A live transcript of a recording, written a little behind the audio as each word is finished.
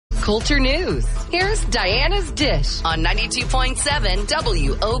culture news. Here's Diana's Dish on 92.7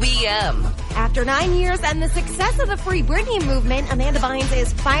 WOBM. After 9 years and the success of the Free Britney movement, Amanda Bynes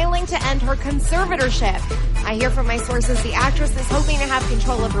is filing to end her conservatorship. I hear from my sources the actress is hoping to have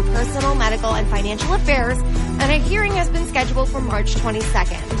control of her personal, medical, and financial affairs, and a hearing has been scheduled for March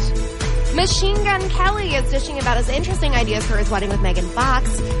 22nd. Machine Gun Kelly is dishing about his interesting ideas for his wedding with Megan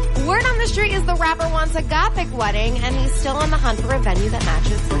Fox. Word on the street is the rapper wants a gothic wedding, and he's still on the hunt for a venue that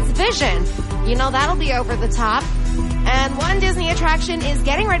matches his vision. You know that'll be over the top. And one Disney attraction is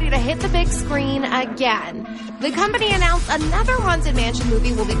getting ready to hit the big screen again. The company announced another Haunted Mansion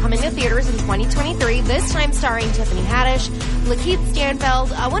movie will be coming to theaters in 2023, this time starring Tiffany Haddish, Lakeith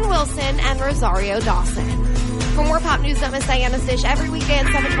Stanfield, Owen Wilson, and Rosario Dawson. For more pop news, don't miss Diana's Dish every weekday at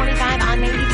 7:25 on 92.